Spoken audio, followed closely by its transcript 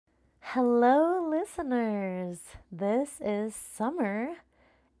Hello, listeners. This is Summer,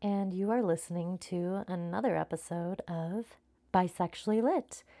 and you are listening to another episode of Bisexually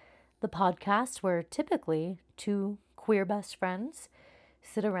Lit, the podcast where typically two queer best friends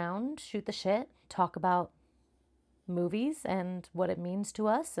sit around, shoot the shit, talk about movies and what it means to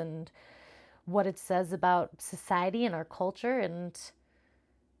us and what it says about society and our culture and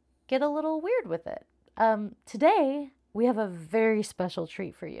get a little weird with it. Today, we have a very special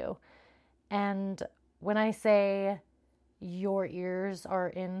treat for you. And when I say your ears are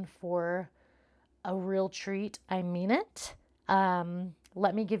in for a real treat, I mean it.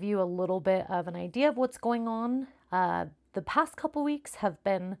 Let me give you a little bit of an idea of what's going on. The past couple weeks have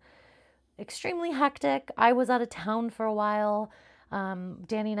been extremely hectic. I was out of town for a while.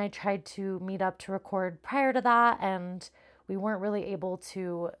 Danny and I tried to meet up to record prior to that, and we weren't really able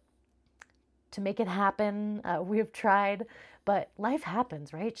to make it happen. We have tried, but life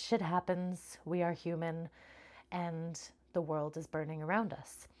happens, right? Shit happens. We are human, and the world is burning around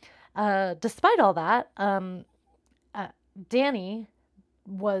us. Despite all that, Danny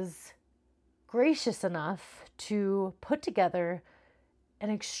was gracious enough to put together an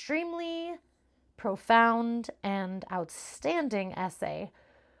extremely profound and outstanding essay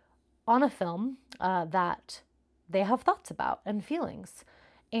on a film that they have thoughts about and feelings.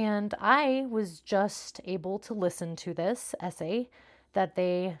 And I was just able to listen to this essay that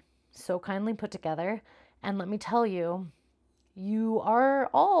they so kindly put together. And let me tell you, you are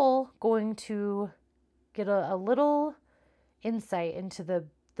all going to get a little insight into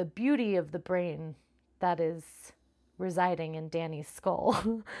the beauty of the brain that is residing in Danny's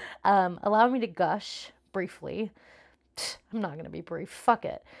skull. Allow me to gush briefly. I'm not going to be brief. Fuck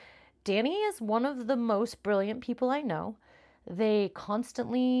it. Danny is one of the most brilliant people I know. They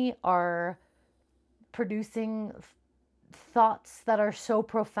constantly are producing thoughts that are so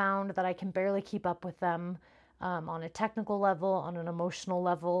profound that I can barely keep up with them on a technical level, on an emotional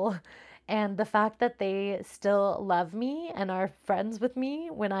level. And the fact that they still love me and are friends with me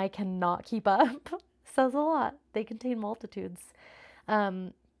when I cannot keep up says a lot. They contain multitudes.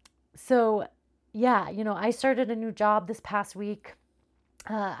 So yeah, I started a new job this past week.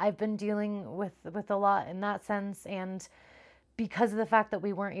 I've been dealing with a lot in that sense, and because of the fact that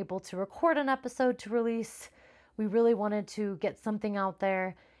we weren't able to record an episode to release, we really wanted to get something out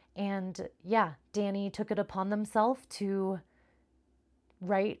there. And yeah, Danny took it upon themselves to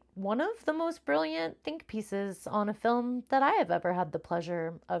write one of the most brilliant think pieces on a film that I have ever had the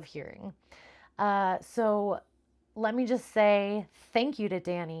pleasure of hearing. So let me just say thank you to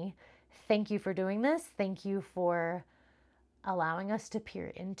Danny. Thank you for doing this. Thank you for allowing us to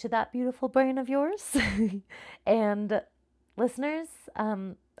peer into that beautiful brain of yours. And listeners,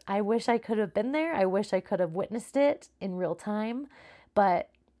 I wish I could have been there. I wish I could have witnessed it in real time, but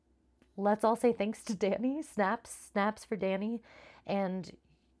let's all say thanks to Danny. Snaps for Danny, and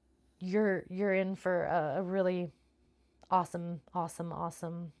you're in for a really awesome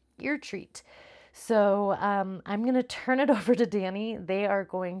ear treat. So I'm going to turn it over to Danny. They are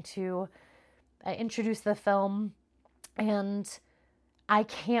going to introduce the film, and I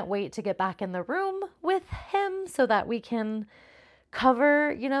can't wait to get back in the room with him so that we can cover,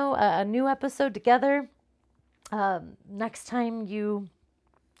 a new episode together. Next time you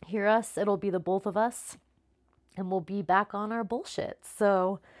hear us, it'll be the both of us, and we'll be back on our bullshit.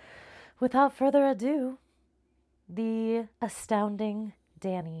 So without further ado, the astounding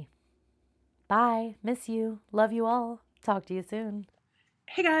Danny. Bye. Miss you. Love you all. Talk to you soon.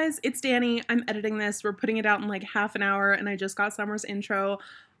 Hey guys, it's Danny. I'm editing this. We're putting it out in like half an hour, and I just got Summer's intro.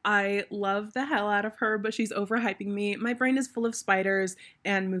 I love the hell out of her, but she's overhyping me. My brain is full of spiders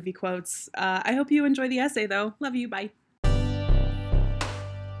and movie quotes. I hope you enjoy the essay, though. Love you. Bye.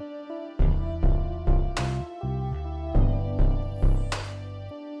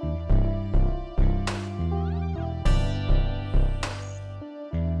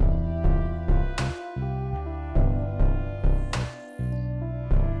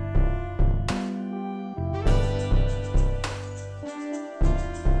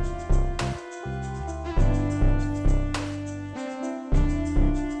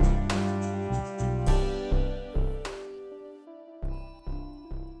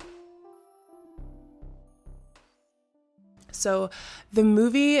 So the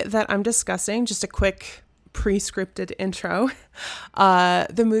movie that I'm discussing, just a quick pre-scripted intro,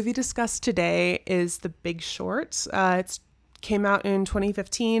 the movie discussed today is The Big Short. It came out in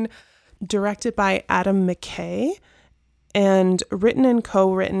 2015, directed by Adam McKay, and written and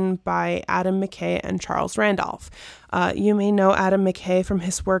co-written by Adam McKay and Charles Randolph. You may know Adam McKay from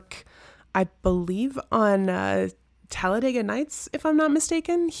his work, I believe, on Talladega Nights, if I'm not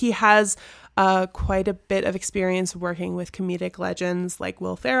mistaken. He has quite a bit of experience working with comedic legends like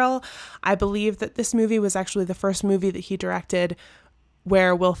Will Ferrell. I believe that this movie was actually the first movie that he directed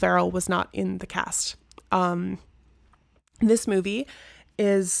where Will Ferrell was not in the cast. This movie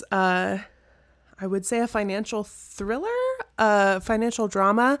is, I would say, a financial thriller, a financial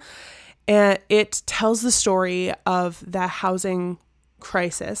drama, and it tells the story of the housing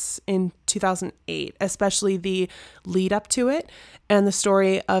crisis in 2008, especially the lead up to it, and the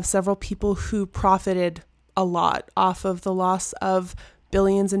story of several people who profited a lot off of the loss of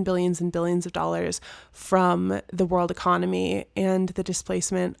billions and billions and billions of dollars from the world economy and the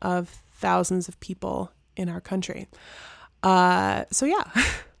displacement of thousands of people in our country. So yeah,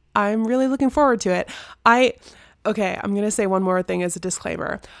 I'm really looking forward to it. Okay, I'm going to say one more thing as a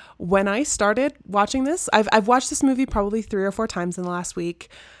disclaimer. When I started watching this, I've watched this movie probably 3 or 4 times in the last week.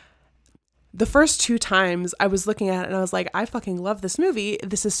 The first 2 times I was looking at it and I was like, I fucking love this movie.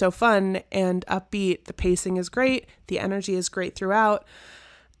 This is so fun and upbeat. The pacing is great. The energy is great throughout.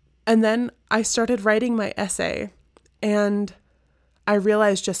 And then I started writing my essay and I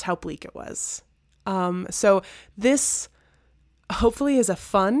realized just how bleak it was. So this hopefully is a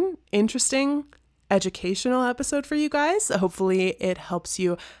fun, interesting, educational episode for you guys. Hopefully it helps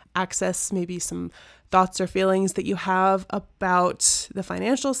you access maybe some thoughts or feelings that you have about the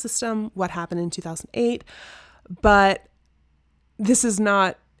financial system, what happened in 2008. But this is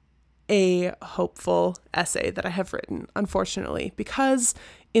not a hopeful essay that I have written, unfortunately, because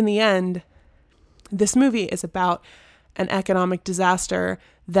in the end, this movie is about an economic disaster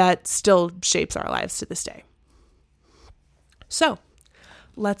that still shapes our lives to this day. So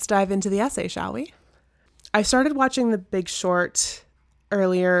let's dive into the essay, shall we? I started watching The Big Short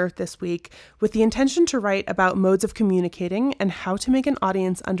earlier this week with the intention to write about modes of communicating and how to make an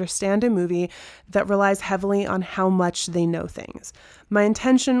audience understand a movie that relies heavily on how much they know things. My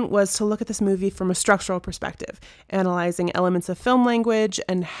intention was to look at this movie from a structural perspective, analyzing elements of film language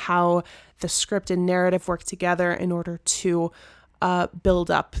and how the script and narrative work together in order to build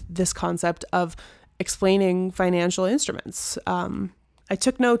up this concept of explaining financial instruments. I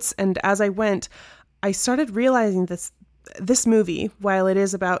took notes, and as I went, I started realizing this movie, while it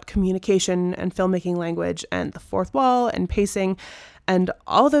is about communication and filmmaking language and the fourth wall and pacing and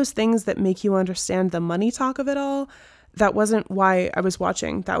all those things that make you understand the money talk of it all, that wasn't why I was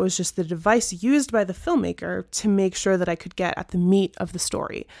watching. That was just the device used by the filmmaker to make sure that I could get at the meat of the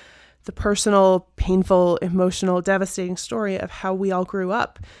story. The personal, painful, emotional, devastating story of how we all grew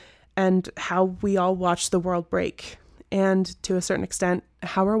up and how we all watched the world break. And to a certain extent,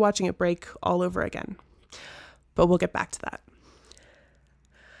 how we're watching it break all over again. But we'll get back to that.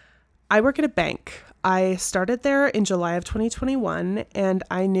 I work at a bank. I started there in July of 2021, and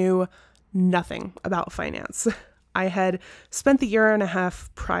I knew nothing about finance. I had spent the year and a half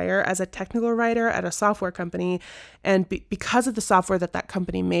prior as a technical writer at a software company, and because of the software that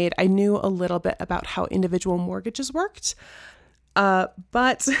company made, I knew a little bit about how individual mortgages worked.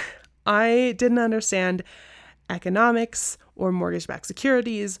 But I didn't understand economics or mortgage-backed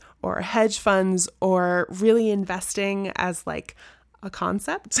securities or hedge funds or really investing as like a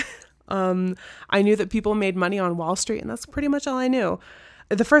concept. I knew that people made money on Wall Street, and that's pretty much all I knew.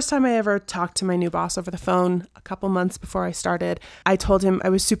 The first time I ever talked to my new boss over the phone, a couple months before I started, I told him I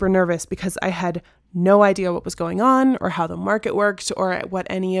was super nervous because I had no idea what was going on or how the market worked or what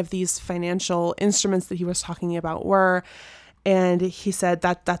any of these financial instruments that he was talking about were. And he said,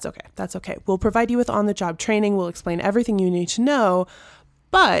 that's okay. That's okay. We'll provide you with on-the-job training. We'll explain everything you need to know.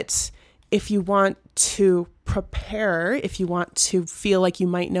 But if you want to prepare, if you want to feel like you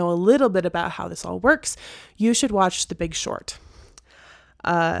might know a little bit about how this all works, you should watch The Big Short.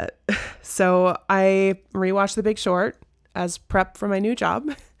 So I rewatched The Big Short as prep for my new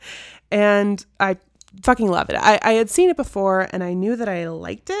job, and I fucking love it. I had seen it before, and I knew that I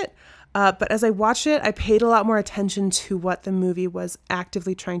liked it. But as I watched it, I paid a lot more attention to what the movie was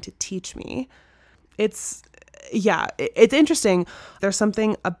actively trying to teach me. It's interesting. There's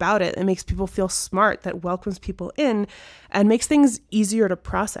something about it that makes people feel smart, that welcomes people in and makes things easier to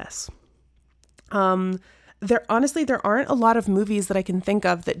process. There aren't a lot of movies that I can think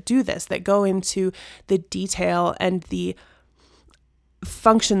of that do this, that go into the detail and the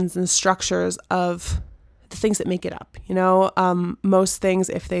functions and structures of the things that make it up. Most things,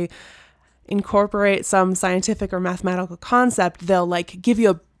 if they incorporate some scientific or mathematical concept, they'll like give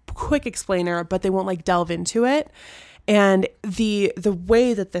you a quick explainer, but they won't like delve into it. And the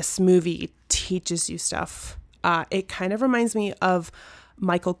way that this movie teaches you stuff, it kind of reminds me of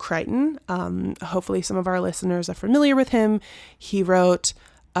Michael Crichton. Hopefully some of our listeners are familiar with him. He wrote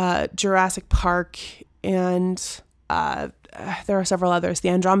Jurassic Park and there are several others. The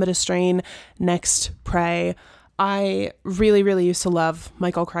Andromeda Strain, Next Prey. I really, really used to love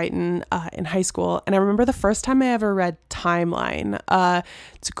Michael Crichton in high school. And I remember the first time I ever read Timeline.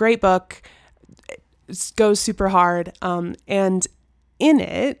 It's a great book. It goes super hard. And in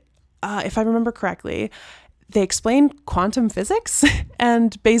it, if I remember correctly, they explain quantum physics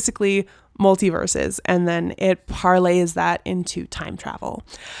and basically multiverses. And then it parlays that into time travel.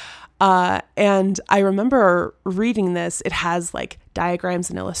 And I remember reading this. It has like diagrams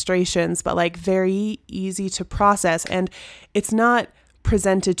and illustrations, but like very easy to process. And it's not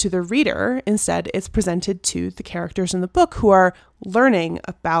presented to the reader. Instead, it's presented to the characters in the book who are learning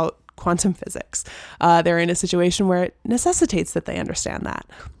about quantum physics. They're in a situation where it necessitates that they understand that.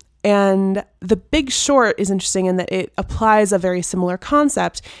 And The Big Short is interesting in that it applies a very similar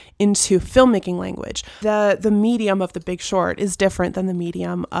concept into filmmaking language. The medium of The Big Short is different than the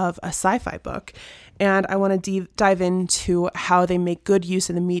medium of a sci-fi book. And I want to dive into how they make good use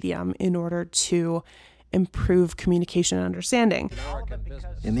of the medium in order to improve communication and understanding.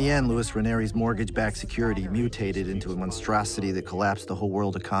 In the end, Louis Ranieri's mortgage-backed security mutated into a monstrosity that collapsed the whole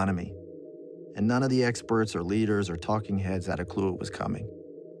world economy. And none of the experts or leaders or talking heads had a clue it was coming.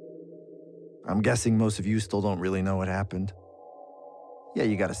 I'm guessing most of you still don't really know what happened. Yeah,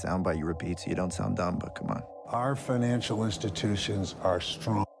 you got a soundbite you repeat so you don't sound dumb, but come on. Our financial institutions are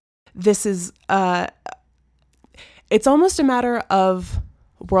strong. This is, it's almost a matter of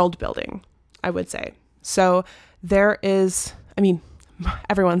world building, I would say. So there is, I mean,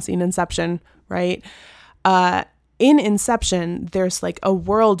 everyone's seen Inception, right? In Inception, there's like a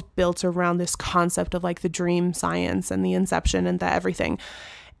world built around this concept of like the dream science and the inception and the everything.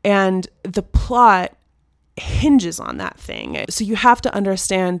 And the plot hinges on that thing. So you have to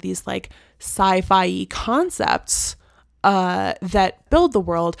understand these like sci-fi concepts that build the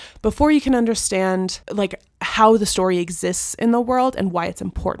world before you can understand like how the story exists in the world and why it's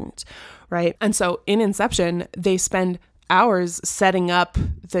important, right? And so in Inception, they spend hours setting up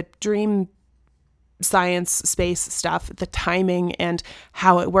the dream science space stuff, the timing and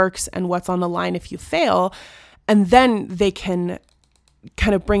how it works and what's on the line if you fail. And then they can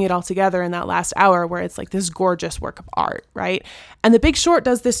kind of bring it all together in that last hour where it's like this gorgeous work of art, right? And The Big Short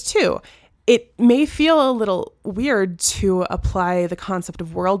does this too. It may feel a little weird to apply the concept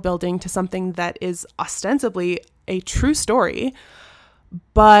of world building to something that is ostensibly a true story,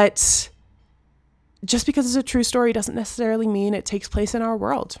 but just because it's a true story doesn't necessarily mean it takes place in our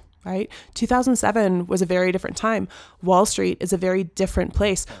world, right? 2007 was a very different time. Wall Street is a very different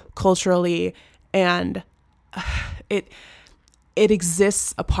place culturally, and it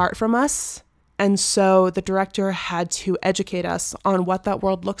exists apart from us. And so the director had to educate us on what that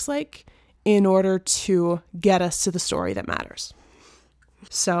world looks like in order to get us to the story that matters.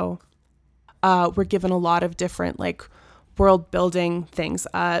 So we're given a lot of different like world building things.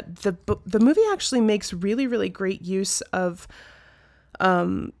 The movie actually makes really, really great use of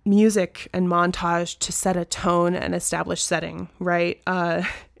music and montage to set a tone and establish setting, right?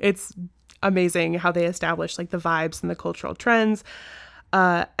 It's amazing how they establish like the vibes and the cultural trends.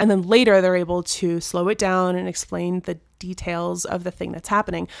 And then later they're able to slow it down and explain the details of the thing that's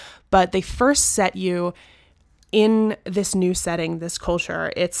happening. But they first set you in this new setting, this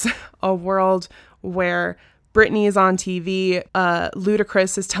culture. It's a world where Britney is on TV,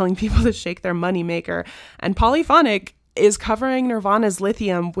 Ludacris is telling people to shake their moneymaker, and Polyphonic is covering Nirvana's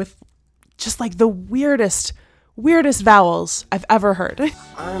Lithium with just like the weirdest vowels I've ever heard.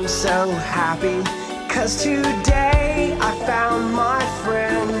 I'm so happy, 'cause today I found my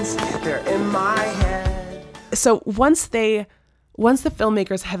friends, they're in my head. So once the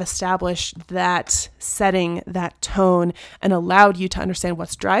filmmakers have established that setting, that tone, and allowed you to understand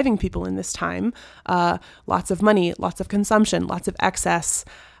what's driving people in this time, lots of money, lots of consumption, lots of excess,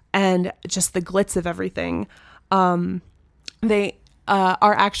 and just the glitz of everything, they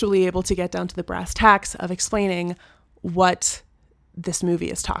are actually able to get down to the brass tacks of explaining what this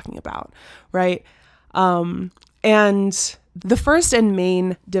movie is talking about, right? And the first and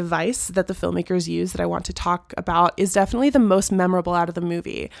main device that the filmmakers use that I want to talk about is definitely the most memorable out of the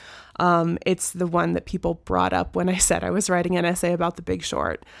movie. It's the one that people brought up when I said I was writing an essay about The Big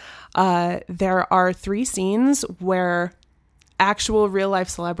Short. There are 3 scenes where actual real life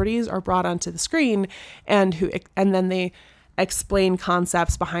celebrities are brought onto the screen and then they explain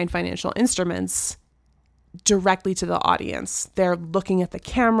concepts behind financial instruments directly to the audience. They're looking at the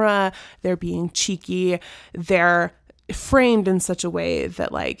camera, they're being cheeky, they're framed in such a way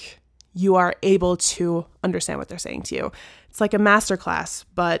that like you are able to understand what they're saying to you. It's like a masterclass,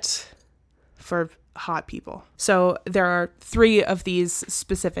 but for hot people. So there are 3 of these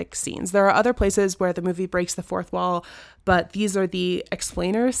specific scenes. There are other places where the movie breaks the fourth wall, but these are the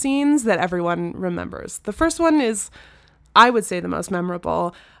explainer scenes that everyone remembers. The first one is, I would say, the most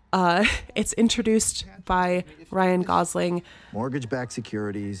memorable. It's introduced by Ryan Gosling. Mortgage-backed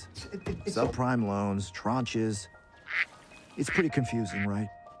securities, subprime loans, tranches. It's pretty confusing, right?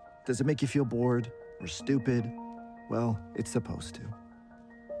 Does it make you feel bored or stupid? Well, it's supposed to.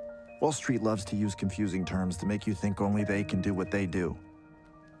 Wall Street loves to use confusing terms to make you think only they can do what they do.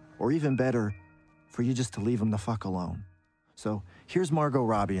 Or even better, for you just to leave them the fuck alone. So here's Margot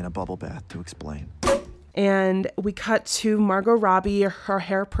Robbie in a bubble bath to explain. And we cut to Margot Robbie, her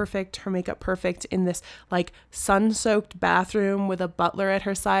hair perfect, her makeup perfect, in this like sun-soaked bathroom with a butler at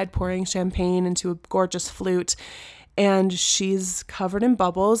her side pouring champagne into a gorgeous flute. And she's covered in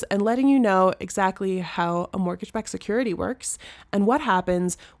bubbles and letting you know exactly how a mortgage-backed security works and what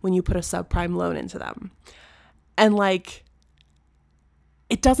happens when you put a subprime loan into them. And like,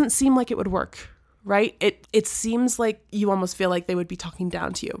 it doesn't seem like it would work, right? It seems like you almost feel like they would be talking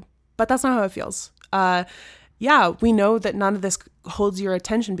down to you, but that's not how it feels. Yeah, we know that none of this holds your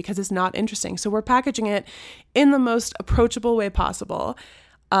attention because it's not interesting. So we're packaging it in the most approachable way possible.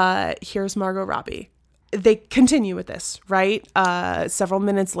 Here's Margot Robbie. They continue with this, right? Several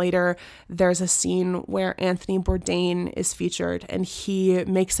minutes later, there's a scene where Anthony Bourdain is featured, and he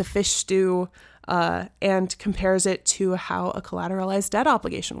makes a fish stew and compares it to how a collateralized debt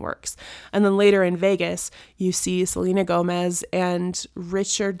obligation works. And then later in Vegas, you see Selena Gomez and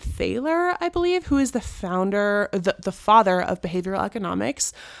Richard Thaler, I believe, who is the father of behavioral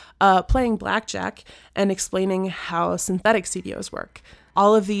economics, playing blackjack and explaining how synthetic CDOs work.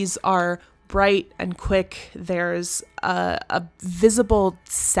 All of these are bright and quick. There's a visible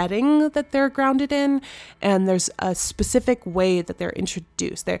setting that they're grounded in, and there's a specific way that they're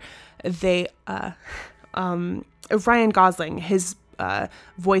introduced. Ryan Gosling, his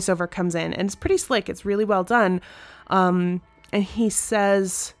voiceover comes in, and it's pretty slick. It's really well done. And he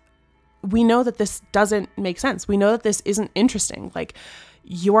says, we know that this doesn't make sense. We know that this isn't interesting. Like,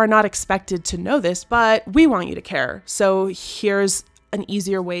 you are not expected to know this, but we want you to care. So here's an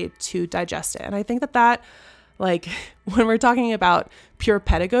easier way to digest it. And I think that like, when we're talking about pure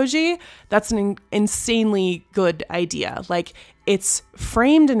pedagogy, that's an insanely good idea. Like, it's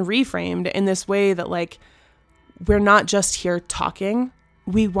framed and reframed in this way that, like, we're not just here talking.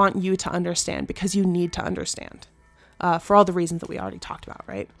 We want you to understand because you need to understand for all the reasons that we already talked about,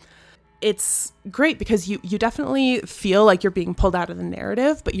 right? It's great because you definitely feel like you're being pulled out of the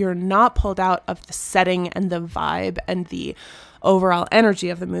narrative, but you're not pulled out of the setting and the vibe and the overall energy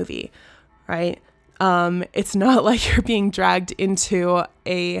of the movie, right? It's not like you're being dragged into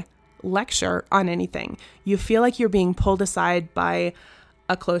a lecture on anything. You feel like you're being pulled aside by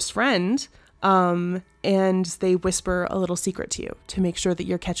a close friend, and they whisper a little secret to you to make sure that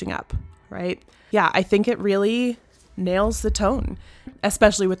you're catching up, right? Yeah, I think it really nails the tone,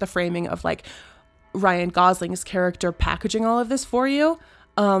 especially with the framing of like Ryan Gosling's character packaging all of this for you.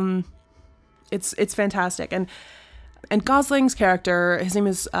 It's fantastic. And Gosling's character, his name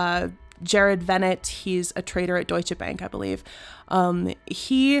is Jared Vennett. He's a trader at Deutsche Bank, I believe.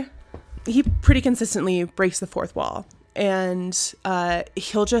 He pretty consistently breaks the fourth wall, and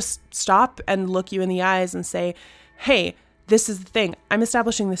he'll just stop and look you in the eyes and say, hey, this is the thing. I'm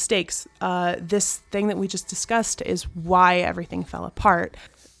establishing the stakes. This thing that we just discussed is why everything fell apart.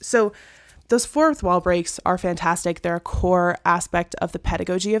 So those fourth wall breaks are fantastic. They're a core aspect of the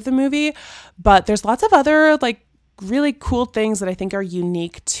pedagogy of the movie, but there's lots of other like really cool things that I think are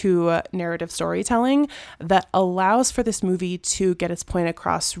unique to narrative storytelling that allows for this movie to get its point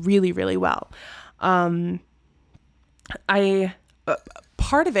across really, really well.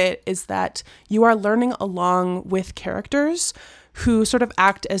 Part of it is that you are learning along with characters who sort of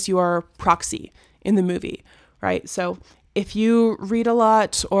act as your proxy in the movie, right? So if you read a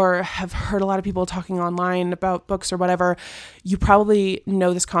lot or have heard a lot of people talking online about books or whatever, you probably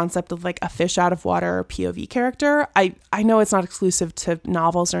know this concept of like a fish out of water POV character. I know it's not exclusive to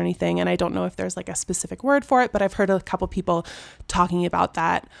novels or anything, and I don't know if there's like a specific word for it, but I've heard a couple people talking about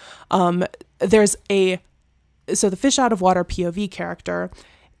that. So the fish out of water POV character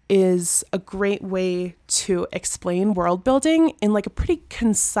is a great way to explain world building in like a pretty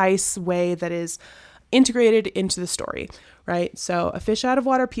concise way that is integrated into the story, right? So a fish out of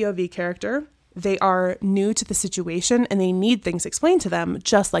water POV character, they are new to the situation and they need things explained to them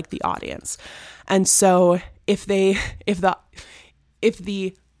just like the audience. And so if the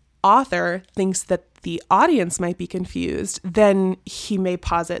author thinks that the audience might be confused, then he may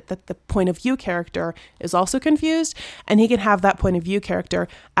posit that the point of view character is also confused, and he can have that point of view character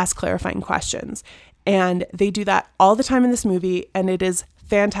ask clarifying questions. And they do that all the time in this movie, and it is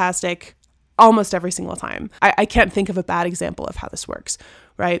fantastic almost every single time. I can't think of a bad example of how this works,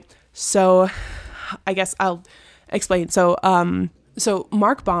 right? So I guess I'll explain. So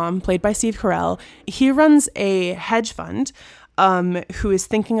Mark Baum, played by Steve Carell, he runs a hedge fund who is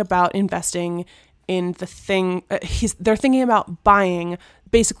thinking about investing in the thing. They're thinking about buying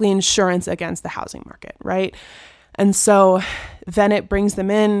basically insurance against the housing market, right? And so then it brings them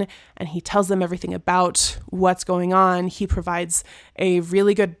in and he tells them everything about what's going on. He provides a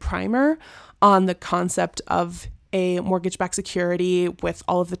really good primer on the concept of a mortgage-backed security with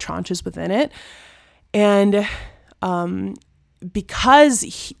all of the tranches within it. And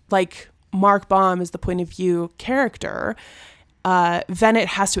because Mark Baum is the point of view character, then it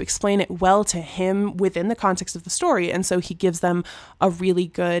has to explain it well to him within the context of the story. And so he gives them a really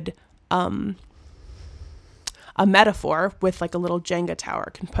good a metaphor with like a little Jenga tower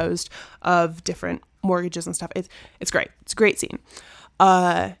composed of different mortgages and stuff. It's great. It's a great scene.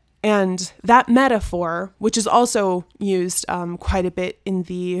 And that metaphor, which is also used quite a bit in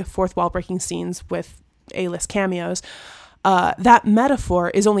the fourth wall breaking scenes with A-list cameos, that metaphor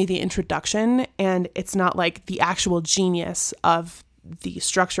is only the introduction, and it's not like the actual genius of the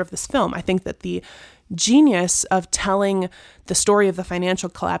structure of this film. I think that the genius of telling the story of the financial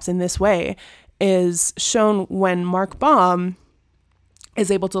collapse in this way is shown when Mark Baum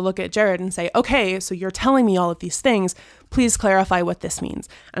is able to look at Jared and say, okay, so you're telling me all of these things. Please clarify what this means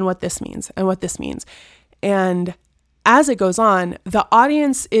and what this means and what this means. And as it goes on, the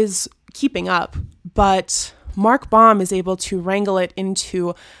audience is keeping up, but Mark Baum is able to wrangle it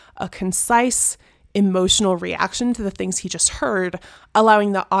into a concise emotional reaction to the things he just heard,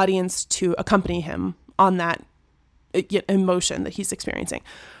 allowing the audience to accompany him on that emotion that he's experiencing,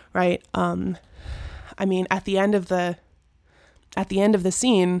 right? I mean, at the end of the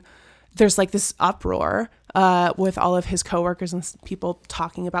scene, there's like this uproar with all of his coworkers and people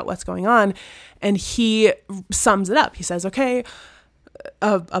talking about what's going on, and he sums it up. He says, "Okay,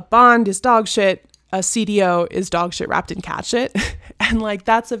 a bond is dog shit. A CDO is dog shit wrapped in cat shit," and like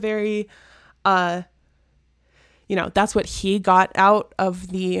that's a very, that's what he got out of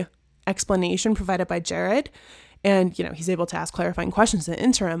the explanation provided by Jared, and he's able to ask clarifying questions in the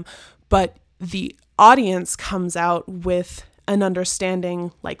interim, but the audience comes out with an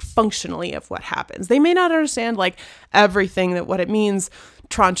understanding like functionally of what happens. They may not understand like everything that what it means.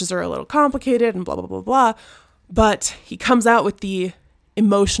 Tranches are a little complicated and blah, blah, blah, blah. But he comes out with the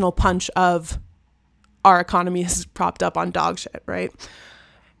emotional punch of our economy is propped up on dog shit, right?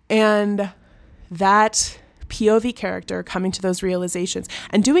 And that POV character coming to those realizations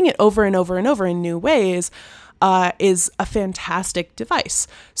and doing it over and over and over in new ways is a fantastic device.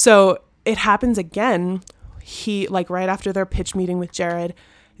 So it happens again. He right after their pitch meeting with Jared,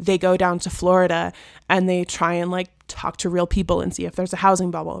 they go down to Florida and they try and talk to real people and see if there's a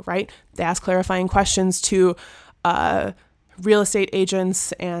housing bubble, right? They ask clarifying questions to real estate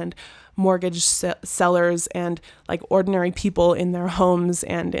agents and mortgage sellers and ordinary people in their homes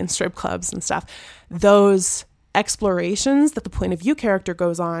and in strip clubs and stuff. Those explorations that the point of view character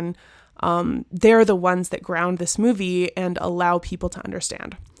goes on, they're the ones that ground this movie and allow people to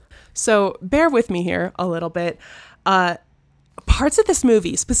understand. So bear with me here a little bit. Parts of this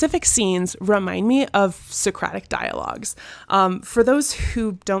movie, specific scenes, remind me of Socratic dialogues. For those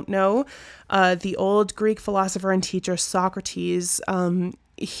who don't know, the old Greek philosopher and teacher Socrates,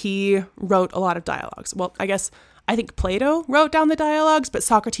 he wrote a lot of dialogues. Well, I think Plato wrote down the dialogues, but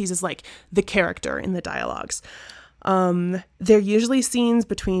Socrates is the character in the dialogues. They're usually scenes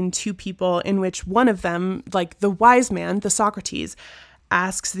between two people in which one of them, the wise man, the Socrates,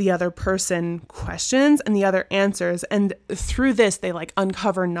 asks the other person questions and the other answers. And through this, they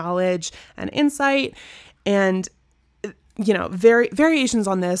uncover knowledge and insight. And, variations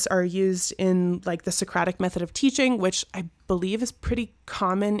on this are used in the Socratic method of teaching, which I believe is pretty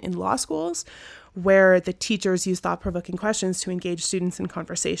common in law schools, where the teachers use thought-provoking questions to engage students in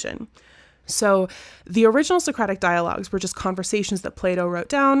conversation. So the original Socratic dialogues were just conversations that Plato wrote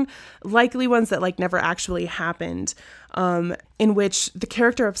down, likely ones that never actually happened, in which the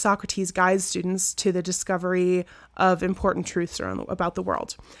character of Socrates guides students to the discovery of important truths about the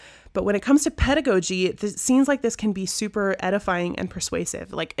world. But when it comes to pedagogy, it seems like this can be super edifying and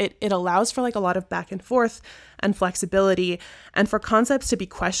persuasive. It allows for a lot of back and forth and flexibility, and for concepts to be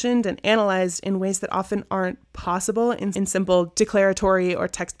questioned and analyzed in ways that often aren't possible in simple declaratory or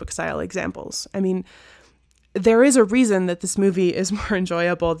textbook style examples. I mean, there is a reason that this movie is more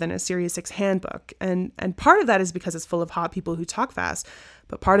enjoyable than a Series 6 handbook. And part of that is because it's full of hot people who talk fast.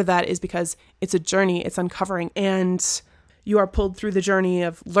 But part of that is because it's a journey, it's uncovering, and you are pulled through the journey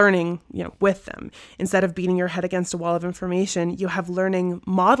of learning, with them. Instead of beating your head against a wall of information, you have learning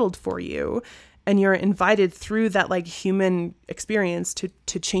modeled for you, and you're invited through that like human experience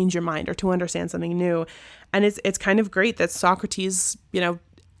to change your mind or to understand something new. And it's kind of great that Socrates,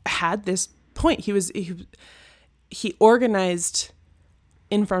 had this point. He organized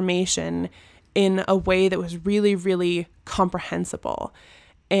information in a way that was really, really comprehensible.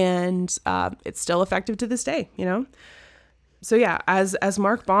 And it's still effective to this day, So yeah, as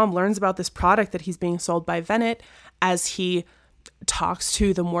Mark Baum learns about this product that he's being sold by Venet, as he talks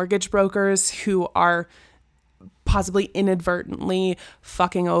to the mortgage brokers who are possibly inadvertently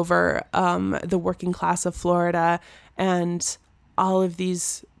fucking over the working class of Florida and all of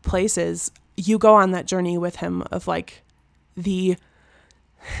these places, you go on that journey with him of like the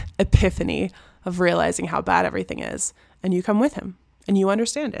epiphany of realizing how bad everything is. And you come with him and you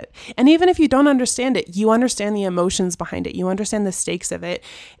understand it. And even if you don't understand it, you understand the emotions behind it. You understand the stakes of it,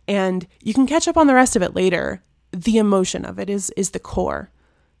 and you can catch up on the rest of it later. The emotion of it is the core.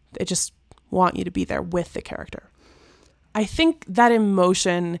 They just want you to be there with the character. I think that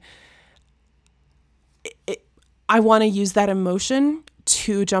emotion, I want to use that emotion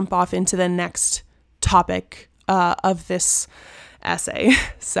to jump off into the next topic of this essay.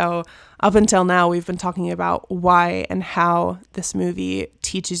 So up until now, we've been talking about why and how this movie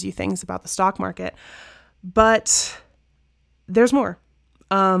teaches you things about the stock market, but there's more.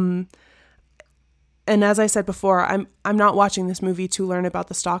 And as I said before, I'm not watching this movie to learn about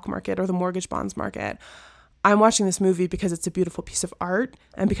the stock market or the mortgage bonds market. I'm watching this movie because it's a beautiful piece of art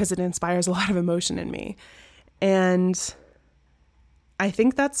and because it inspires a lot of emotion in me. And I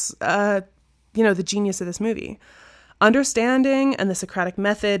think that's, the genius of this movie. Understanding and the Socratic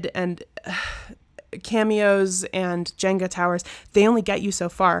method and cameos and Jenga towers, they only get you so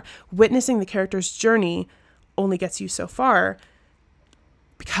far. Witnessing the character's journey only gets you so far,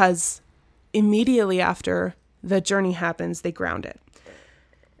 because immediately after the journey happens, they ground it.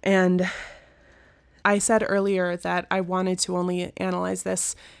 And I said earlier that I wanted to only analyze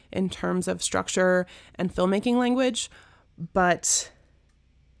this in terms of structure and filmmaking language, but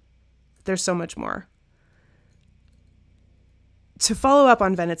there's so much more. To follow up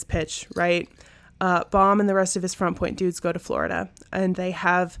on Venet's pitch, right? Baum and the rest of his Front Point dudes go to Florida, and they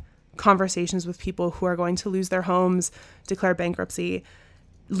have conversations with people who are going to lose their homes, declare bankruptcy,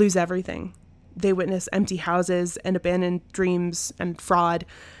 lose everything. They witness empty houses and abandoned dreams and fraud.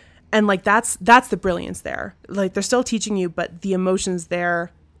 And like that's the brilliance there. Like they're still teaching you, but the emotions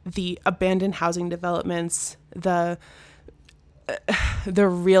there, the abandoned housing developments, the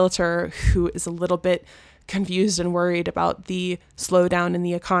realtor who is a little bit confused and worried about the slowdown in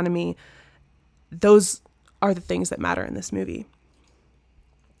the economy, those are the things that matter in this movie.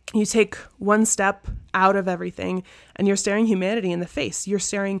 You take one step out of everything and you're staring humanity in the face. You're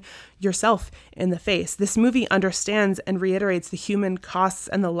staring yourself in the face. This movie understands and reiterates the human costs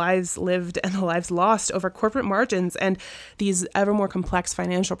and the lives lived and the lives lost over corporate margins and these ever more complex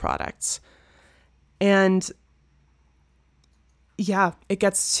financial products. And yeah, it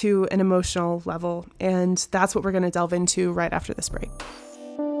gets to an emotional level, and that's what we're going to delve into right after this break.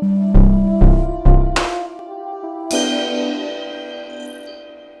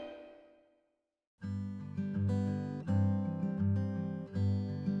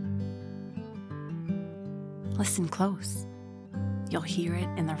 Listen close. You'll hear it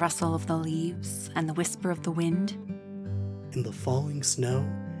in the rustle of the leaves and the whisper of the wind. In the falling snow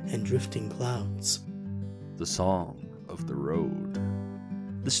and drifting clouds. The song of the road.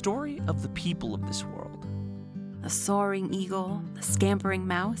 The story of the people of this world. The soaring eagle, the scampering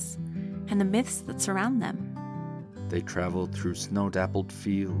mouse, and the myths that surround them. They traveled through snow-dappled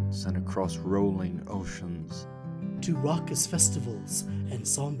fields and across rolling oceans. To raucous festivals and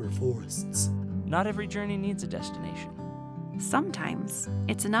somber forests. Not every journey needs a destination. Sometimes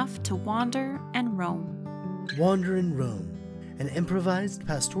it's enough to wander and roam. Wander and Roam, an improvised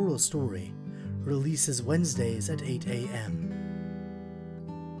pastoral story, releases Wednesdays at 8 a.m.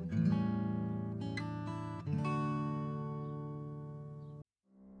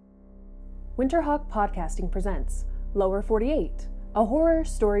 Winterhawk Podcasting presents Lower 48, a horror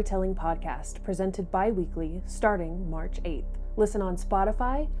storytelling podcast presented bi-weekly starting March 8th. Listen on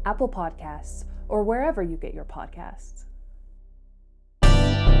Spotify, Apple Podcasts, or wherever you get your podcasts.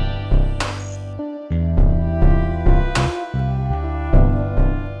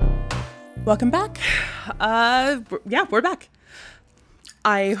 Welcome back. We're back.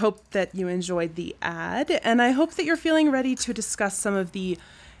 I hope that you enjoyed the ad, and I hope that you're feeling ready to discuss some of the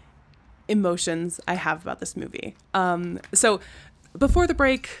emotions I have about this movie. So before the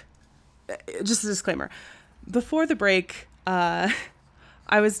break, just a disclaimer, before the break,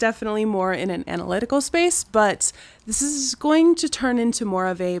 I was definitely more in an analytical space, but this is going to turn into more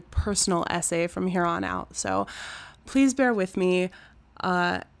of a personal essay from here on out. So please bear with me,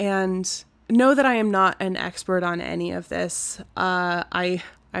 and know that I am not an expert on any of this. I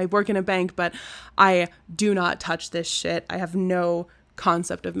work in a bank, but I do not touch this shit. I have no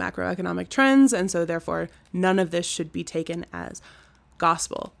concept of macroeconomic trends, and so therefore none of this should be taken as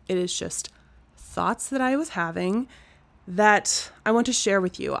gospel. It is just thoughts that I was having that I want to share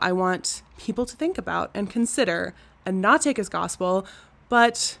with you. I want people to think about and consider and not take as gospel,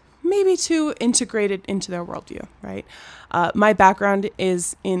 but maybe to integrate it into their worldview, right? My background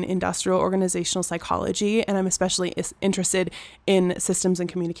is in industrial organizational psychology, and I'm especially interested in systems and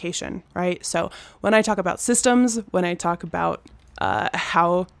communication, right? So when I talk about systems, when I talk about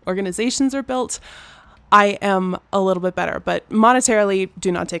how organizations are built, I am a little bit better, but monetarily,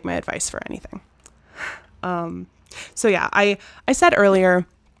 do not take my advice for anything. So yeah, I said earlier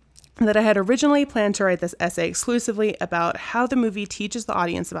that I had originally planned to write this essay exclusively about how the movie teaches the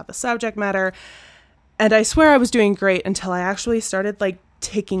audience about the subject matter, and I swear I was doing great until I actually started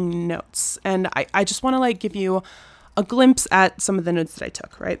taking notes. And I just want to give you a glimpse at some of the notes that I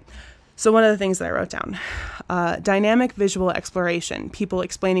took, right? So one of the things that I wrote down, dynamic visual exploration, people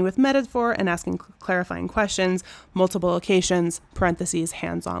explaining with metaphor and asking clarifying questions, multiple locations, parentheses,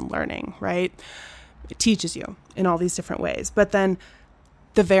 hands-on learning, right? It teaches you in all these different ways. But then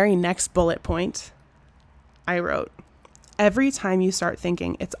the very next bullet point I wrote, every time you start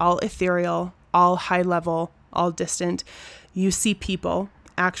thinking it's all ethereal, all high level, all distant, you see people,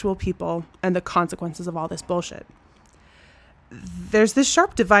 actual people, and the consequences of all this bullshit. There's this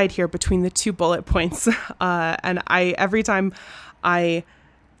sharp divide here between the two bullet points. And every time I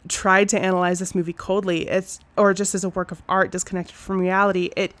tried to analyze this movie coldly, or just as a work of art disconnected from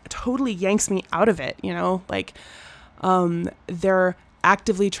reality, it totally yanks me out of it, they're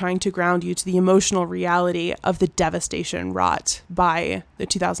actively trying to ground you to the emotional reality of the devastation wrought by the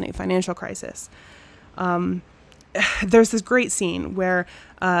 2008 financial crisis. There's this great scene where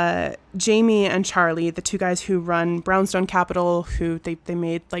Jamie and Charlie, the two guys who run Brownstone Capital, who they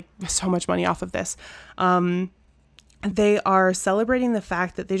made so much money off of this, they are celebrating the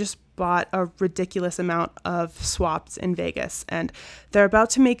fact that they just bought a ridiculous amount of swaps in Vegas, and they're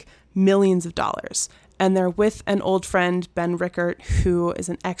about to make millions of dollars. And they're with an old friend, Ben Rickert, who is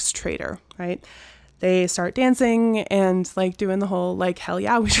an ex-trader, right? They start dancing and doing the whole hell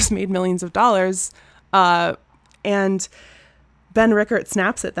yeah, we just made millions of dollars. And Ben Rickert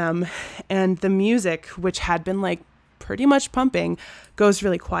snaps at them, and the music, which had been pretty much pumping, goes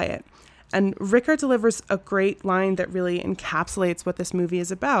really quiet. And Rickert delivers a great line that really encapsulates what this movie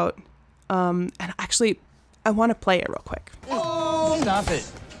is about. And actually, I want to play it real quick. Oh! Stop it.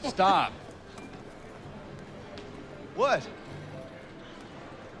 Stop. What? Do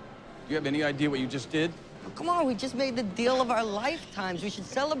you have any idea what you just did? Oh, come on, we just made the deal of our lifetimes. We should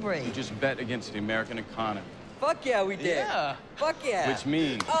celebrate. You just bet against the American economy. Fuck yeah, we did. Yeah. Fuck yeah. Which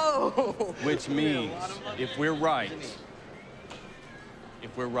means, if we're right,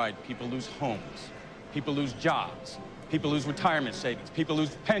 people lose homes, people lose jobs, people lose retirement savings, people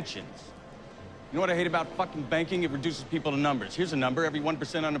lose pensions. You know what I hate about fucking banking? It reduces people to numbers. Here's a number. Every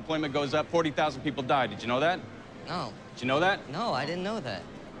 1% unemployment goes up, 40,000 people die. Did you know that? No. Did you know that? No, I didn't know that.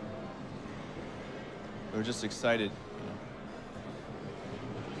 We were just excited,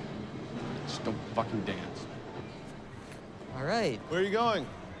 Just don't fucking dance. All right. Where are you going?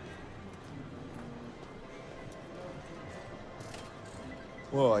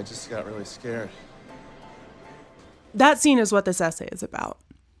 Whoa, I just got really scared. That scene is what this essay is about.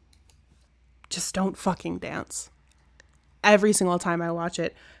 Just don't fucking dance. Every single time I watch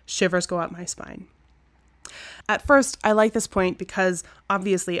it, shivers go up my spine. At first, I like this point because,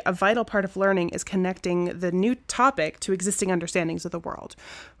 obviously, a vital part of learning is connecting the new topic to existing understandings of the world,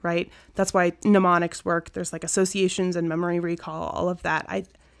 right? That's why mnemonics work. There's associations and memory recall, all of that.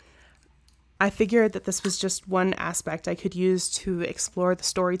 I figured that this was just one aspect I could use to explore the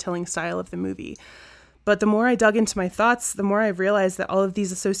storytelling style of the movie. But the more I dug into my thoughts, the more I realized that all of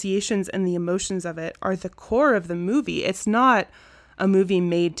these associations and the emotions of it are the core of the movie. It's not a movie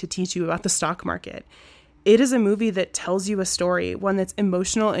made to teach you about the stock market. It is a movie that tells you a story, one that's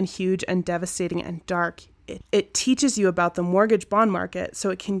emotional and huge and devastating and dark. It teaches you about the mortgage bond market so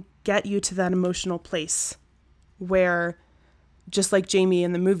it can get you to that emotional place where, just like Jamie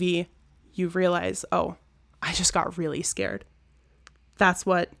in the movie, you realize, oh, I just got really scared. That's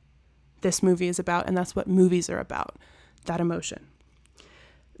what this movie is about, and that's what movies are about, that emotion.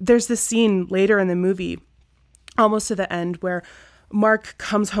 There's this scene later in the movie, almost to the end, where Mark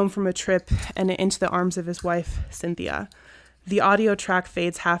comes home from a trip and into the arms of his wife, Cynthia. The audio track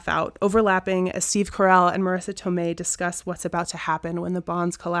fades half out, overlapping as Steve Carell and Marissa Tomei discuss what's about to happen when the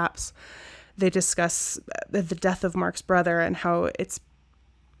bonds collapse. They discuss the death of Mark's brother and how it's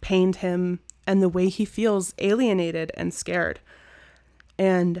pained him and the way he feels alienated and scared.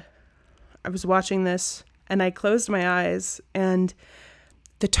 And I was watching this and I closed my eyes, and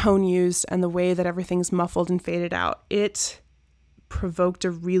the tone used and the way that everything's muffled and faded out, it provoked a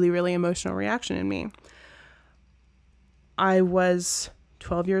really, really emotional reaction in me. I was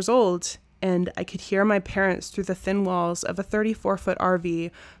 12 years old and I could hear my parents through the thin walls of a 34-foot RV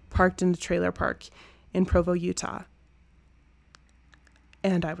parked in a trailer park in Provo, Utah.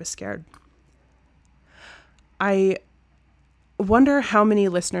 And I was scared. I wonder how many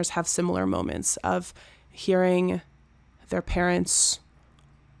listeners have similar moments of hearing their parents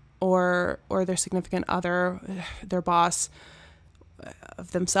or their significant other, their boss,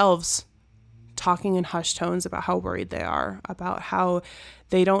 of themselves talking in hushed tones about how worried they are, about how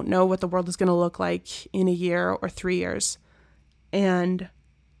they don't know what the world is going to look like in a year or 3 years. And,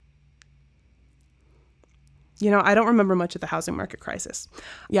 I don't remember much of the housing market crisis.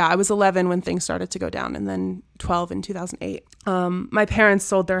 Yeah, I was 11 when things started to go down, and then 12 in 2008. My parents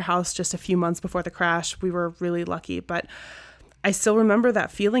sold their house just a few months before the crash. We were really lucky, but I still remember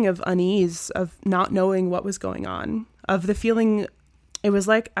that feeling of unease, of not knowing what was going on, of the feeling. It was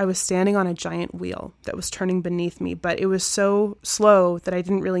like I was standing on a giant wheel that was turning beneath me, but it was so slow that I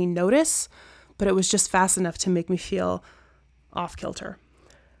didn't really notice, but it was just fast enough to make me feel off kilter.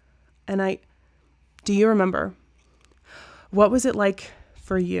 And do you remember? What was it like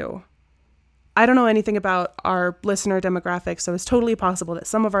for you? I don't know anything about our listener demographic, so it's totally possible that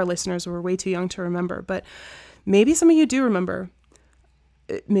some of our listeners were way too young to remember, but maybe some of you do remember.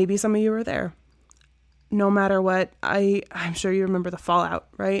 Maybe some of you were there. No matter what, I'm sure you remember the fallout,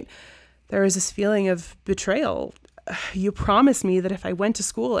 right? There was this feeling of betrayal. You promised me that if I went to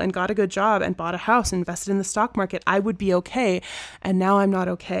school and got a good job and bought a house and invested in the stock market, I would be okay. And now I'm not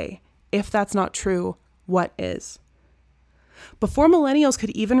okay. If that's not true, what is? Before millennials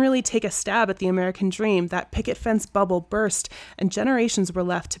could even really take a stab at the American dream, that picket fence bubble burst and generations were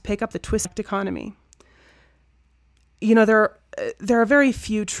left to pick up the twisted economy. There are very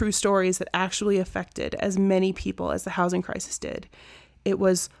few true stories that actually affected as many people as the housing crisis did. It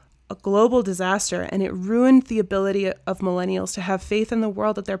was a global disaster, and it ruined the ability of millennials to have faith in the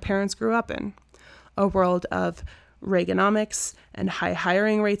world that their parents grew up in. A world of Reaganomics and high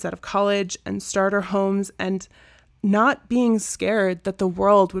hiring rates out of college and starter homes, and not being scared that the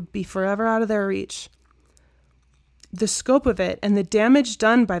world would be forever out of their reach. The scope of it and the damage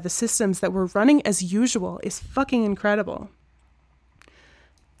done by the systems that were running as usual is fucking incredible.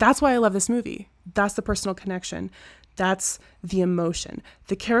 That's why I love this movie. That's the personal connection. That's the emotion.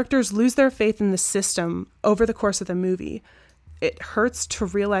 The characters lose their faith in the system over the course of the movie. It hurts to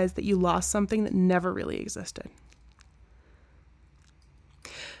realize that you lost something that never really existed.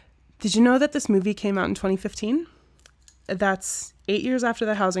 Did you know that this movie came out in 2015? That's 8 years after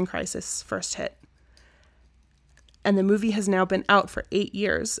the housing crisis first hit. And the movie has now been out for 8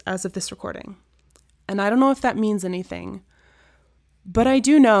 years as of this recording. And I don't know if that means anything, but I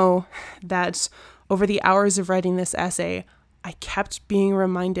do know that over the hours of writing this essay, I kept being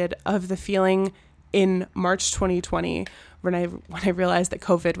reminded of the feeling in March 2020 when I realized that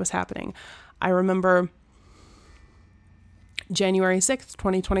COVID was happening. I remember January 6th,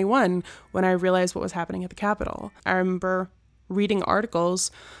 2021, when I realized what was happening at the Capitol. I remember reading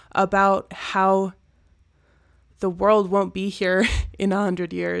articles about how the world won't be here in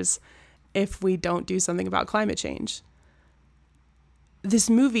 100 years if we don't do something about climate change. This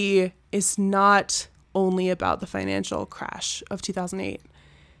movie is not only about the financial crash of 2008.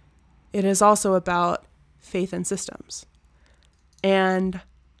 It is also about faith in systems. And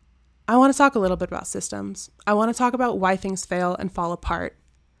I want to talk a little bit about systems. I want to talk about why things fail and fall apart,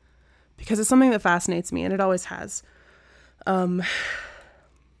 because it's something that fascinates me, and it always has. I'm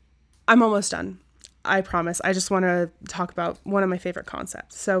almost done. I promise. I just want to talk about one of my favorite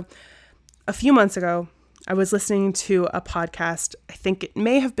concepts. So a few months ago, I was listening to a podcast. I think it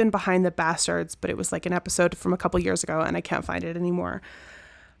may have been Behind the Bastards, but it was like an episode from a couple years ago, and I can't find it anymore.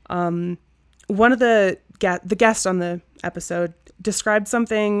 One of the guest on the episode described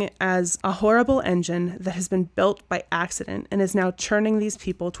something as a horrible engine that has been built by accident and is now churning these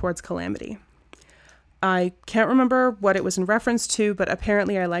people towards calamity. I can't remember what it was in reference to, but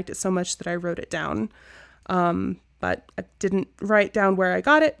apparently I liked it so much that I wrote it down. but I didn't write down where I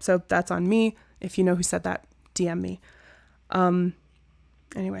got it, so that's on me. If you know who said that, DM me.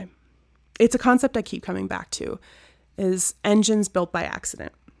 Anyway, it's a concept I keep coming back to, is engines built by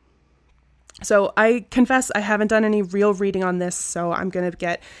accident. So I confess I haven't done any real reading on this, so I'm going to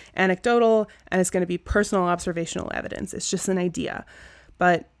get anecdotal, and it's going to be personal observational evidence. It's just an idea.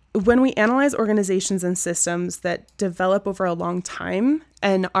 But when we analyze organizations and systems that develop over a long time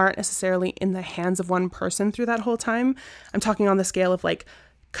and aren't necessarily in the hands of one person through that whole time, I'm talking on the scale of like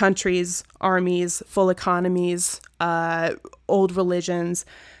countries, armies, full economies, old religions,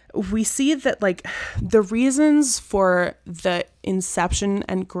 we see that like the reasons for the inception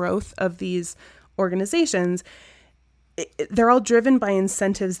and growth of these organizations, they're all driven by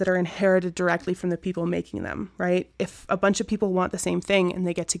incentives that are inherited directly from the people making them, right? If a bunch of people want the same thing and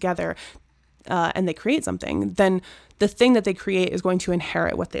they get together and they create something, then the thing that they create is going to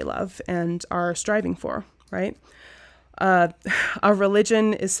inherit what they love and are striving for, right? A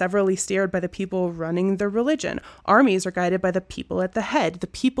religion is severally steered by the people running the religion. Armies are guided by the people at the head. The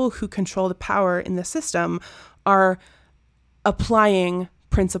people who control the power in the system are applying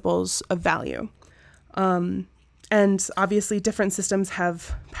principles of value. And obviously different systems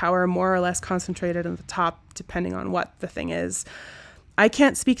have power more or less concentrated at the top, depending on what the thing is. I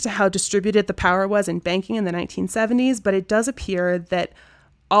can't speak to how distributed the power was in banking in the 1970s, but it does appear that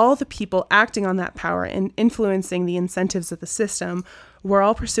all the people acting on that power and influencing the incentives of the system were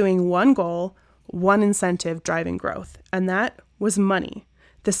all pursuing one goal, one incentive driving growth, and that was money.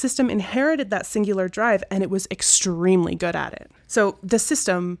 The system inherited that singular drive, and it was extremely good at it. So the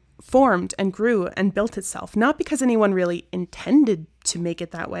system formed and grew and built itself, not because anyone really intended to make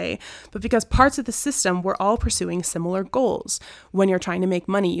it that way, but because parts of the system were all pursuing similar goals. When you're trying to make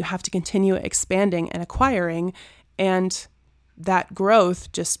money, you have to continue expanding and acquiring, and that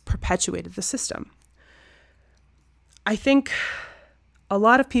growth just perpetuated the system. I think a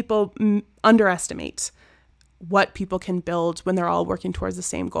lot of people underestimate what people can build when they're all working towards the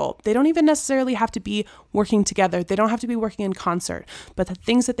same goal. They don't even necessarily have to be working together. They don't have to be working in concert, but the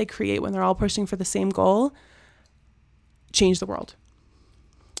things that they create when they're all pushing for the same goal change the world.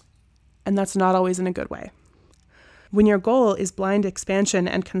 And that's not always in a good way. When your goal is blind expansion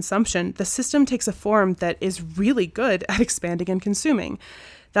and consumption, the system takes a form that is really good at expanding and consuming.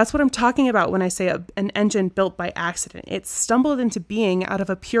 That's what I'm talking about when I say an engine built by accident. It stumbled into being out of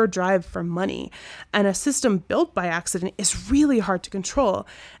a pure drive for money. And a system built by accident is really hard to control.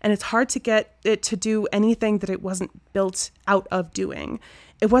 And it's hard to get it to do anything that it wasn't built out of doing.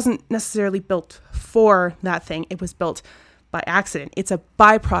 It wasn't necessarily built for that thing. It was built by accident. It's a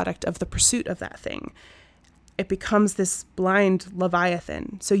byproduct of the pursuit of that thing. It becomes this blind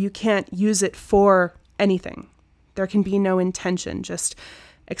leviathan. So you can't use it for anything. There can be no intention, just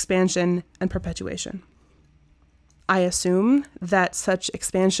expansion and perpetuation. I assume that such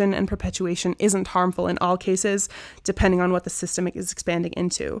expansion and perpetuation isn't harmful in all cases, depending on what the system is expanding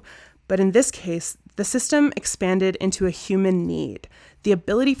into. But in this case, the system expanded into a human need, the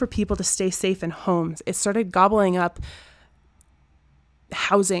ability for people to stay safe in homes. It started gobbling up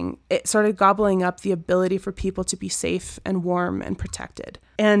housing. It started gobbling up the ability for people to be safe and warm and protected.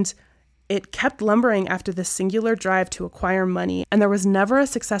 And it kept lumbering after this singular drive to acquire money, and there was never a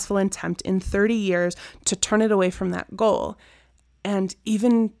successful attempt in 30 years to turn it away from that goal. And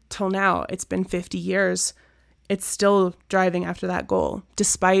even till now, it's been 50 years, it's still driving after that goal,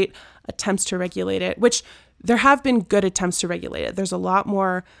 despite attempts to regulate it, which there have been good attempts to regulate it. There's a lot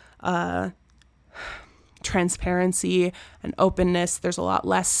more transparency and openness. There's a lot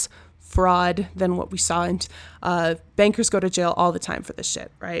less fraud than what we saw. And bankers go to jail all the time for this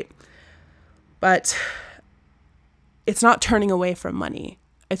shit, right? But it's not turning away from money.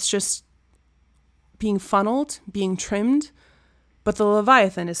 It's just being funneled, being trimmed, but the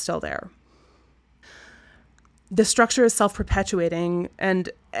Leviathan is still there. The structure is self-perpetuating,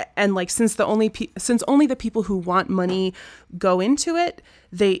 and like since only the people who want money go into it,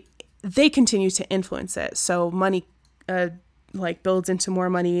 they continue to influence it. So money builds into more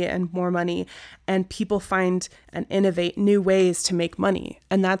money, and people find and innovate new ways to make money.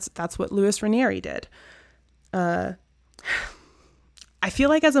 And that's what Louis Ranieri did. I feel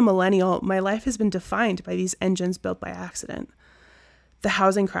like as a millennial, my life has been defined by these engines built by accident. The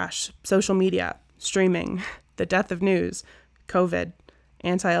housing crash, social media, streaming, the death of news, COVID,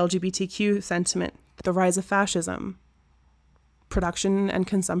 anti-LGBTQ sentiment, the rise of fascism, production and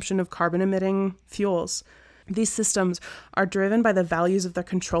consumption of carbon-emitting fuels. These systems are driven by the values of their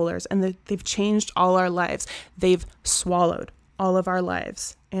controllers, and they've changed all our lives. They've swallowed all of our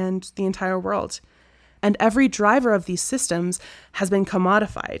lives and the entire world. And every driver of these systems has been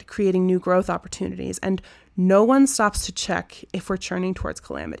commodified, creating new growth opportunities, and no one stops to check if we're churning towards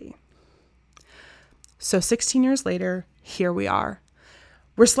calamity. So 16 years later, here we are.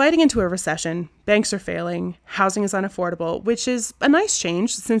 We're sliding into a recession, banks are failing, housing is unaffordable, which is a nice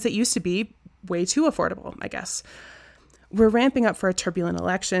change since it used to be way too affordable, I guess. We're ramping up for a turbulent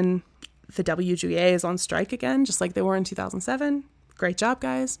election. The WGA is on strike again, just like they were in 2007. Great job,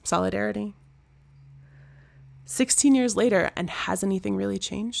 guys. Solidarity. 16 years later, and has anything really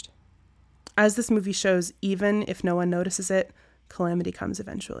changed? As this movie shows, even if no one notices it, calamity comes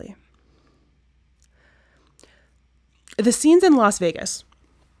eventually. The scenes in Las Vegas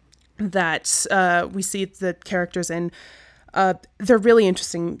that we see the characters in, they're really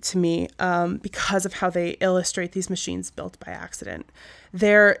interesting to me because of how they illustrate these machines built by accident.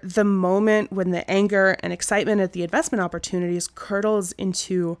 They're the moment when the anger and excitement at the investment opportunities curdles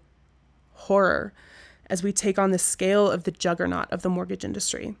into horror as we take on the scale of the juggernaut of the mortgage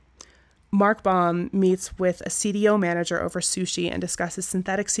industry. Mark Baum meets with a CDO manager over sushi and discusses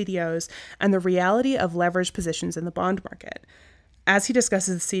synthetic CDOs and the reality of leveraged positions in the bond market. As he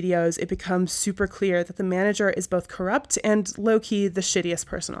discusses the CDOs, it becomes super clear that the manager is both corrupt and low-key the shittiest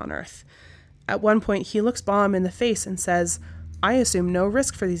person on earth. At one point, he looks Baum in the face and says, "I assume no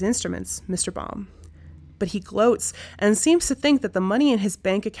risk for these instruments, Mr. Baum." But he gloats and seems to think that the money in his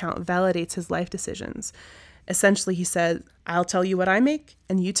bank account validates his life decisions. Essentially, he said, "I'll tell you what I make,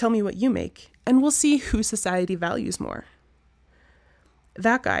 and you tell me what you make, and we'll see who society values more."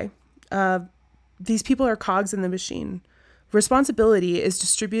 That guy, these people are cogs in the machine. Responsibility is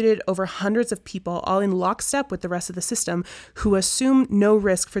distributed over hundreds of people, all in lockstep with the rest of the system, who assume no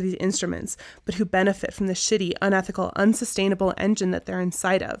risk for these instruments, but who benefit from the shitty, unethical, unsustainable engine that they're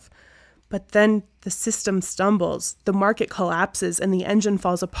inside of. But then the system stumbles, the market collapses, and the engine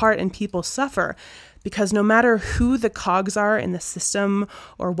falls apart, and people suffer. Because no matter who the cogs are in the system,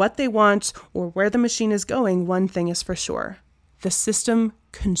 or what they want, or where the machine is going, one thing is for sure. The system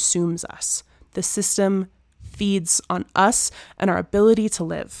consumes us. The system feeds on us and our ability to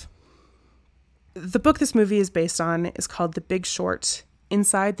live. The book this movie is based on is called The Big Short: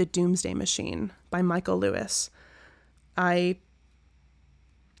 Inside the Doomsday Machine by Michael Lewis.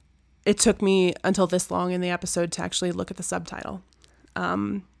 It took me until this long in the episode to actually look at the subtitle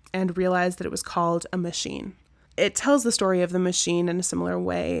and realize that it was called A Machine. It tells the story of the machine in a similar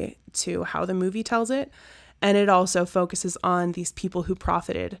way to how the movie tells it, and it also focuses on these people who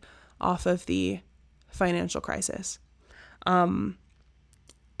profited off of the financial crisis.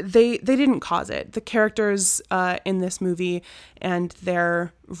 They didn't cause it. The characters in this movie and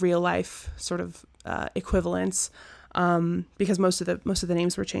their real life sort of equivalents, because most of the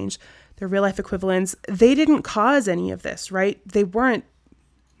names were changed, their real life equivalents, they didn't cause any of this, right? They weren't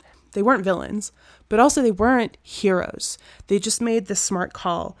villains, but also they weren't heroes. They just made the smart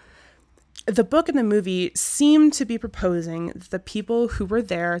call. The book and the movie seem to be proposing that the people who were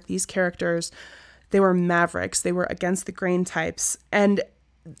there, these characters, they were mavericks. They were against the grain types. And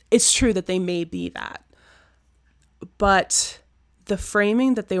it's true that they may be that. But the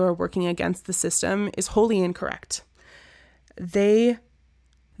framing that they were working against the system is wholly incorrect. They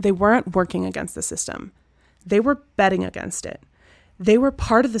weren't working against the system. They were betting against it. They were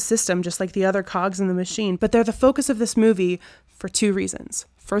part of the system, just like the other cogs in the machine, but they're the focus of this movie for two reasons.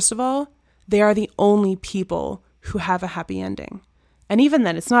 First of all, they are the only people who have a happy ending. And even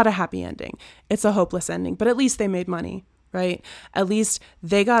then, it's not a happy ending. It's a hopeless ending, but at least they made money, right? At least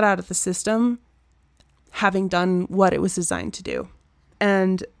they got out of the system having done what it was designed to do.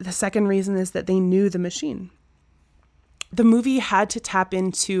 And the second reason is that they knew the machine. The movie had to tap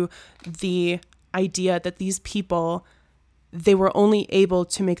into the idea that these people, they were only able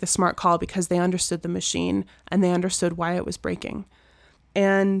to make the smart call because they understood the machine and they understood why it was breaking.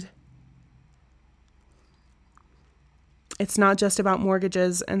 And it's not just about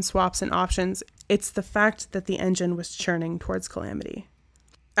mortgages and swaps and options. It's the fact that the engine was churning towards calamity.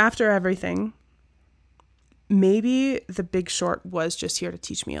 After everything, maybe The Big Short was just here to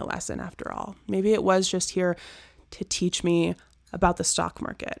teach me a lesson after all. Maybe it was just here to teach me about the stock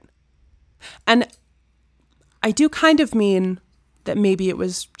market. And I do kind of mean that maybe it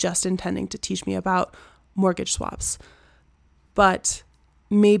was just intending to teach me about mortgage swaps. But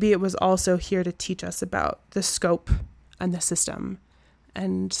maybe it was also here to teach us about the scope and the system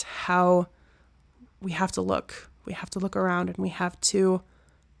and how we have to look. We have to look around and we have to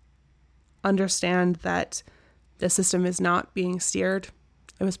understand that the system is not being steered.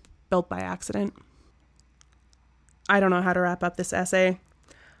 It was built by accident. I don't know how to wrap up this essay.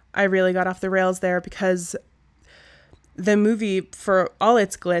 I really got off the rails there because the movie, for all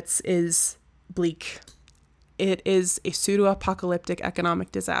its glitz, is bleak. It is a pseudo-apocalyptic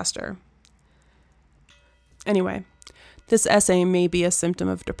economic disaster. Anyway, this essay may be a symptom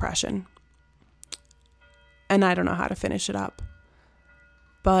of depression. And I don't know how to finish it up.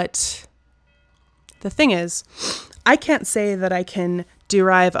 But the thing is, I can't say that I can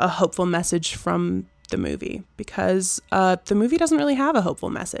derive a hopeful message from the movie because the movie doesn't really have a hopeful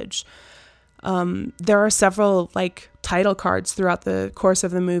message. There are several title cards throughout the course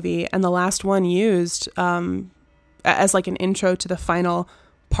of the movie, and the last one used as an intro to the final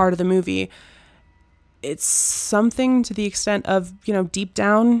part of the movie. It's something to the extent of, deep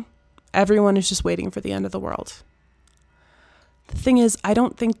down, everyone is just waiting for the end of the world. The thing is, I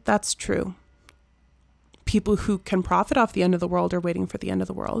don't think that's true. People who can profit off the end of the world are waiting for the end of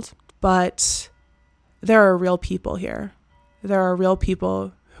the world, but there are real people here. There are real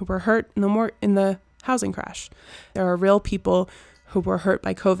people who were hurt in the housing crash. There are real people who were hurt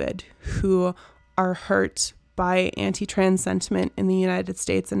by COVID, who are hurt by anti-trans sentiment in the United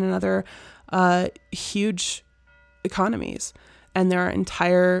States and in other huge economies. And there are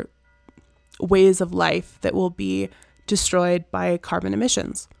entire ways of life that will be destroyed by carbon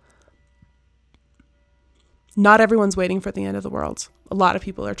emissions. Not everyone's waiting for the end of the world. A lot of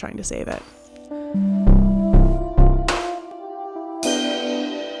people are trying to save it.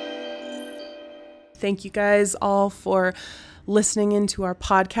 Thank you guys all for listening into our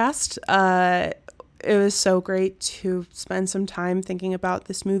podcast. It was so great to spend some time thinking about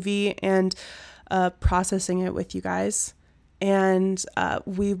this movie and processing it with you guys. And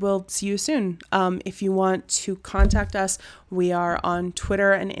we will see you soon. If you want to contact us, we are on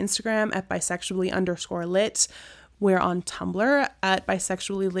Twitter and Instagram at bisexually_lit. We're on Tumblr at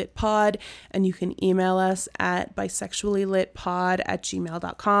bisexuallylitpod, and you can email us at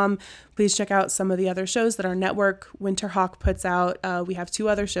bisexuallylitpod@gmail.com. Please check out some of the other shows that our network, Winterhawk, puts out. We have 2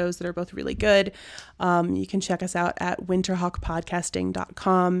 other shows that are both really good. You can check us out at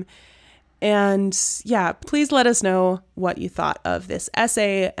winterhawkpodcasting.com. And yeah, please let us know what you thought of this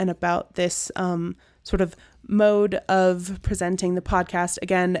essay and about this sort of mode of presenting the podcast.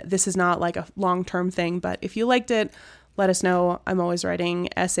 Again, this is not a long-term thing, but if you liked it, let us know. I'm always writing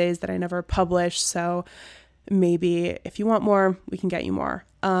essays that I never publish, so maybe if you want more, we can get you more.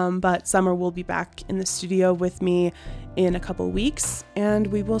 But Summer will be back in the studio with me in a couple weeks, and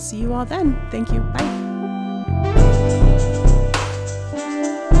we will see you all then. Thank you. Bye.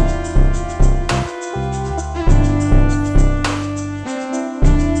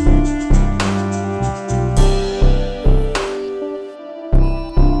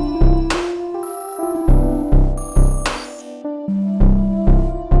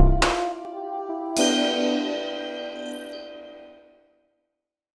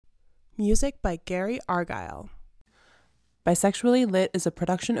 Music by Gary Argyle. Bisexually Lit is a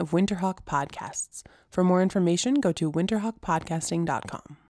production of Winterhawk Podcasts. For more information, go to winterhawkpodcasting.com.